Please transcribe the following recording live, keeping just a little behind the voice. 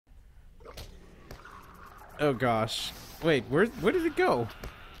Oh gosh. Wait, where did it go?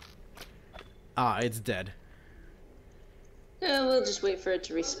 Ah, it's dead. Yeah, we'll just wait for it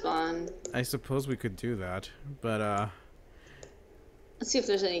to respawn. I suppose we could do that, but Let's see if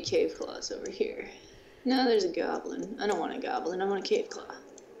there's any cave claws over here. No, there's a goblin. I don't want a goblin, I want a cave claw.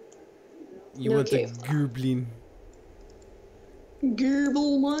 you No want the cave claw. goblin.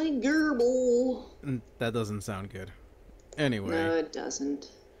 Gerbil, my gerbil. That doesn't sound good. Anyway. No, it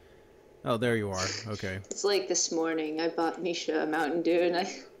doesn't. Oh, there you are. Okay. It's like this morning, I bought Misha a Mountain Dew, and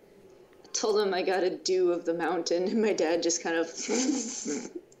I told him I got a dew of the mountain, and my dad just kind of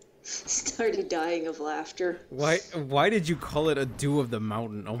started dying of laughter. Why did you call it a dew of the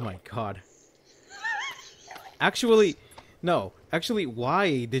mountain? Oh my god. Actually, no. Actually,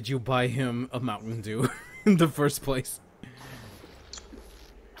 why did you buy him a Mountain Dew in the first place?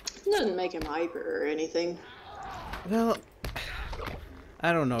 It doesn't make him hyper or anything. Well,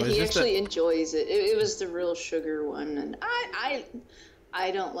 I don't know. It's He just actually enjoys it. It was the real sugar one, and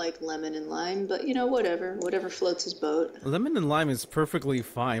I don't like lemon and lime, but you know, whatever floats his boat. lemon and lime is perfectly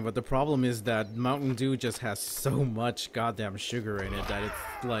fine, but the problem is that Mountain Dew just has so much goddamn sugar in it that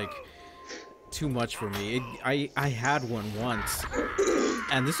it's like too much for me. I had one once,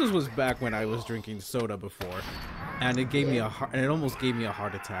 and this was back when I was drinking soda before, and it gave me it almost gave me a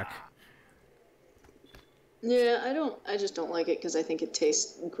heart attack. Yeah, I just don't like it because I think it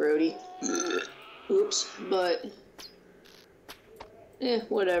tastes grody. Oops, but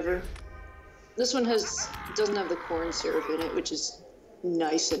whatever. This one doesn't have the corn syrup in it, which is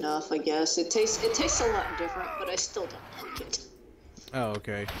nice enough, I guess. It tastes a lot different, but I still don't like it. Oh,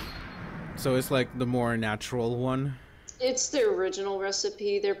 okay. So it's like the more natural one? It's their original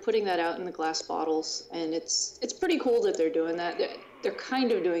recipe. They're putting that out in the glass bottles, and it's pretty cool that they're doing that. They're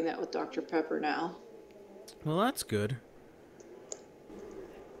kind of doing that with Dr. Pepper now. Well, that's good.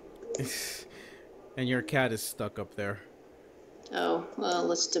 And your cat is stuck up there. Oh, well,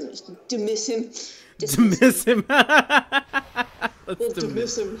 let's dismiss him. Dismiss him. We'll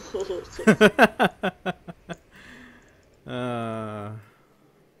dismiss him.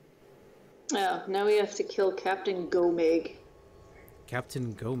 Yeah, now we have to kill Captain Gomeg.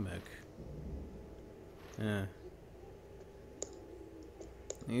 Captain Gomeg. Yeah.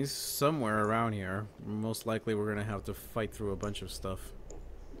 He's somewhere around here. Most likely we're gonna have to fight through a bunch of stuff.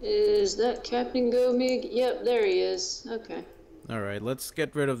 Is that Captain Gomeg? Yep, there he is. Okay. Alright, let's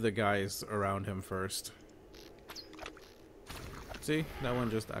get rid of the guys around him first. See? That one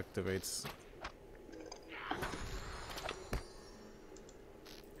just activates.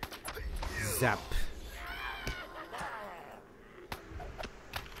 Zap.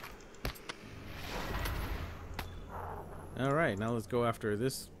 Alright, now let's go after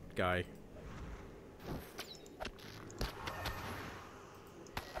this guy.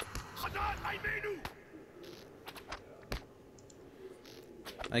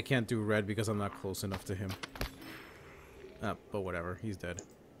 I can't do red because I'm not close enough to him. But whatever, he's dead.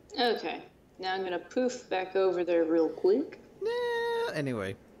 Okay, now I'm gonna poof back over there real quick.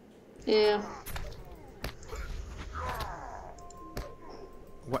 Anyway. Yeah.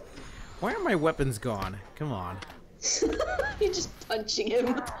 What? Why are my weapons gone? Come on. You're just punching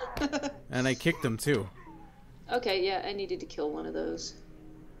him. And I kicked him too. Okay, yeah, I needed to kill one of those.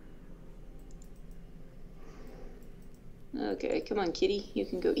 Okay, come on, kitty. You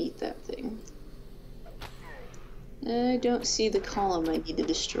can go eat that thing. I don't see the column I need to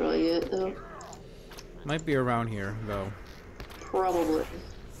destroy yet, though. Might be around here, though. Probably.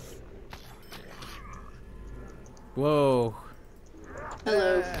 Whoa.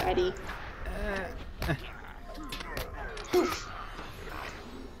 Hello, fatty.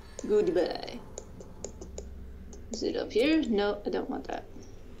 Goodbye. Is it up here? No, I don't want that.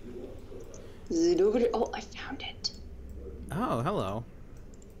 Is it over there? Oh, I found it. Oh, hello.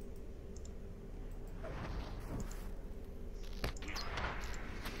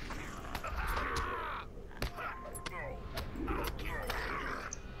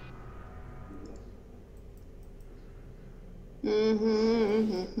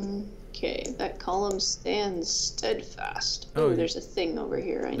 Okay, that column stands steadfast. Oh, Oh, there's a thing over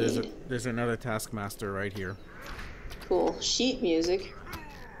here I need. There's another taskmaster right here. Cool. Sheet music.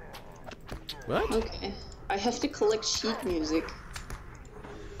 What? Okay. I have to collect sheet music.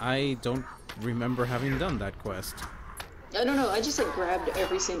 I don't remember having done that quest. I don't know, I just like grabbed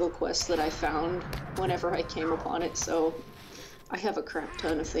every single quest that I found whenever I came upon it, so I have a crap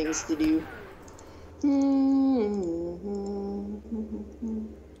ton of things to do.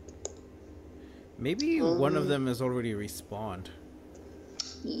 Maybe one of them is already respawned.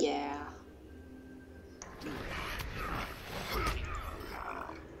 Yeah.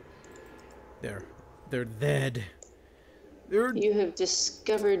 There. They're dead. They're... You have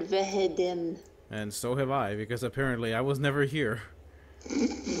discovered Vehedem. And so have I, because apparently I was never here.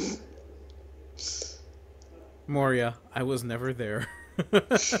 Moria, I was never there.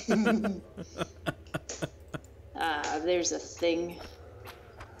 There's a thing.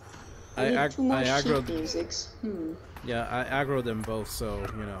 I aggroed musics. Yeah, I aggroed them both, so,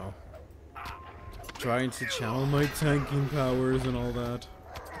 you know, trying to channel my tanking powers and all that.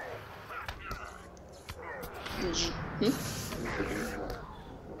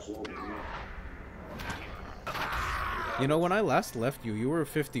 You know, when I last left you, you were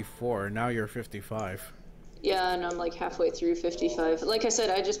 54, and now you're 55. Yeah, and I'm like halfway through 55. Like I said,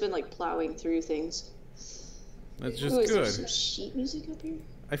 I've just been like plowing through things. That's just Is good. there some sheet music up here?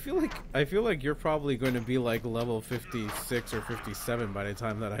 I feel like you're probably going to be like level 56 or 57 by the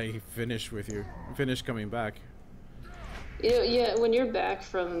time that I finish coming back. You know, yeah, when you're back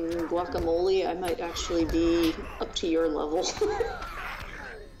from Guacamole, I might actually be up to your level.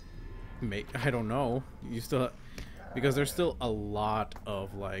 Mate, I don't know. You still, because there's still a lot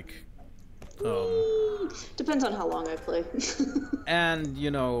of like, depends on how long I play. and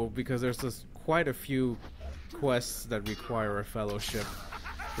you know, because there's just quite a few quests that require a fellowship.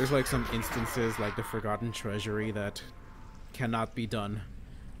 There's like some instances like the Forgotten Treasury that cannot be done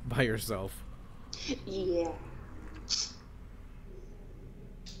by yourself. Yeah.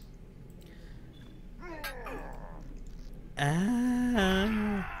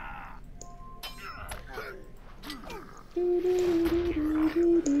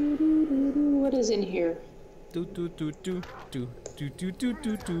 What is in here? Do do do do do do do do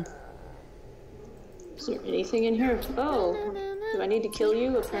do do. Is there anything in here? Oh, do I need to kill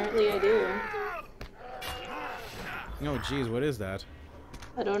you? Apparently I do. Oh jeez, what is that?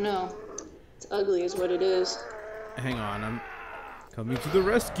 I don't know. It's ugly is what it is. Hang on, I'm coming to the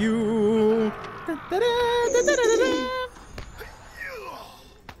rescue! Da, da, da, da, da, da, da.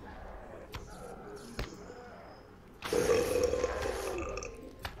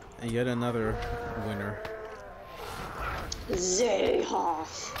 And yet another winner.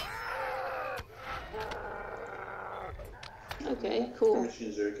 Zehoff. Okay, cool.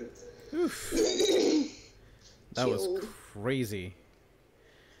 Oof. That was crazy.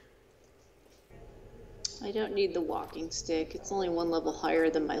 I don't need the walking stick. It's only one level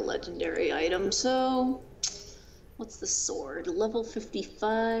higher than my legendary item, so... What's the sword? Level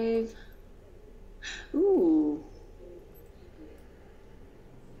 55? Ooh.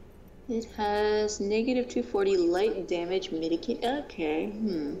 It has negative 240 light damage mitigate. Okay,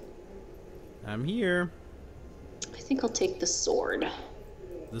 I'm here. I think I'll take the sword.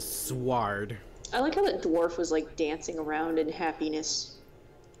 The sword. I like how that dwarf was like dancing around in happiness.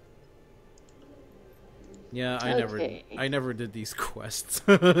 Yeah, I Okay. never did these quests.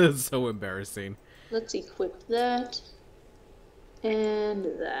 It's so embarrassing. Let's equip that. And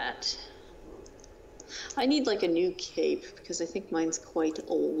that. I need like a new cape because I think mine's quite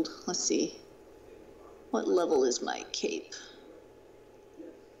old. Let's see. What level is my cape?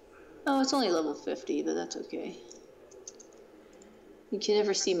 Oh, it's only level 50, but that's okay. You can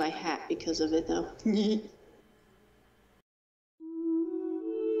never see my hat because of it though.